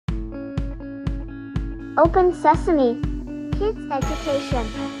Open Sesame. Kids Education.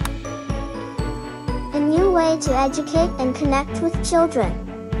 A new way to educate and connect with children.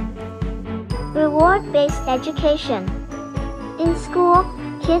 Reward-based education. In school,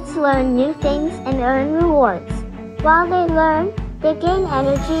 kids learn new things and earn rewards. While they learn, they gain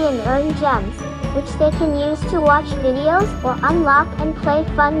energy and earn gems, which they can use to watch videos or unlock and play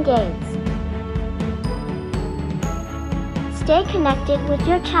fun games. Stay connected with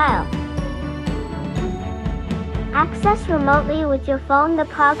your child. Access remotely with your phone the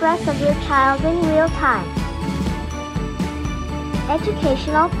progress of your child in real time.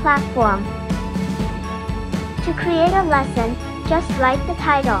 Educational platform. To create a lesson, just write the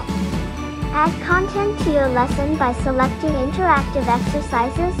title. Add content to your lesson by selecting interactive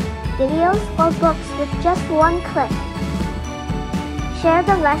exercises, videos, or books with just one click. Share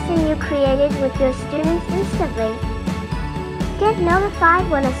the lesson you created with your students instantly. Get notified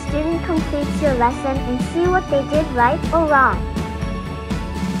when a student completes your lesson and see what they did right or wrong.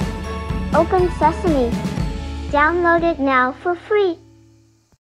 Open Sesame. Download it now for free.